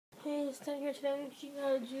this time here today. I'm going to teach you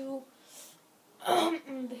how to do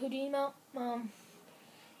the Houdini mount. The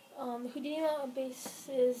Houdini mount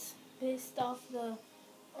is based off the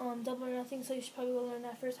double or nothing, so you should probably go learn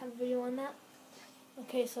that first. Have a video on that.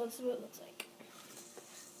 Okay, so this is what it looks like.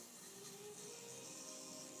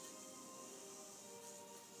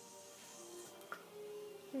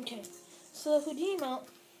 Okay, so the Houdini mount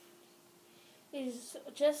is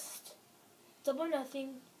just double or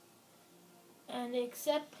nothing, and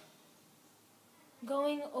except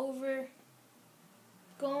going over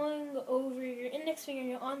your index finger,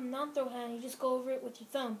 you're on the non-throw hand, you just go over it with your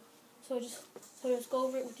thumb. So just go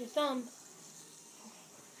over it with your thumb,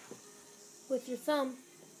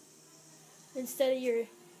 instead of your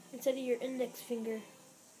index finger,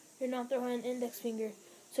 your non-throw hand index finger.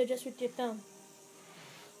 So just with your thumb.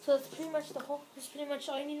 So that's pretty much that's pretty much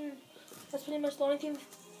all you need. That's pretty much the only thing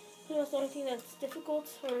that's difficult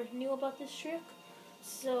or new about this trick.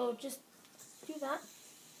 So just do that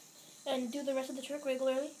and do the rest of the trick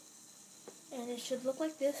regularly, and it should look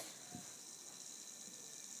like this.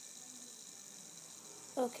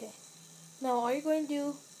 Okay, now all you're going to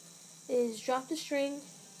do is drop the string.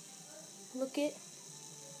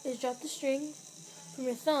 Drop the string from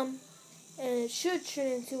your thumb, and it should turn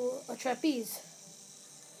into a trapeze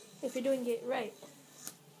if you're doing it right.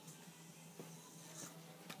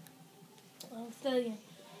 I'll tell you.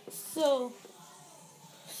 So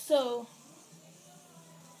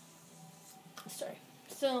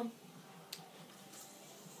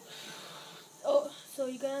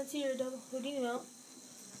you got onto your double Houdini mount,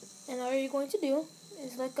 and all you're going to do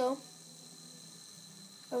is let go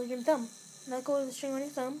of your thumb. Let go of the string on your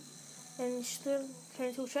thumb, and it should turn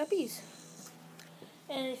into a trapeze.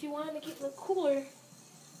 And if you want to make it look cooler,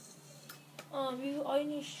 all you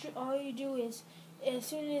do is, as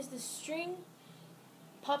soon as the string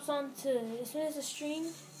pops onto this,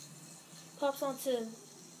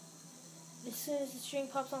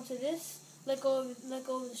 let go of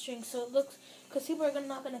the string. So it looks, because people are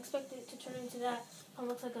not gonna expect it to turn into that. It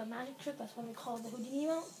looks like a magic trick. That's why we call it the Houdini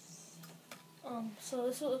mount. So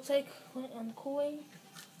this is what it looks like on the cool way.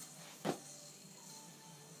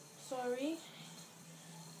 Sorry.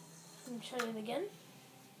 Let me try it again.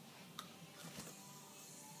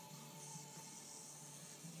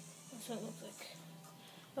 That's what it looks like.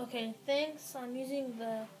 Okay, thanks. I'm using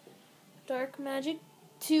the Dark Magic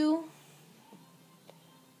 2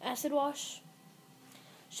 Acid Wash.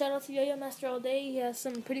 Shout out to Yo-Yo Master all day. He has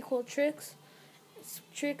some pretty cool tricks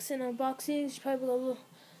and unboxings. You should probably go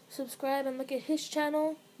subscribe and look at his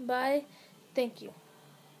channel. Bye. Thank you.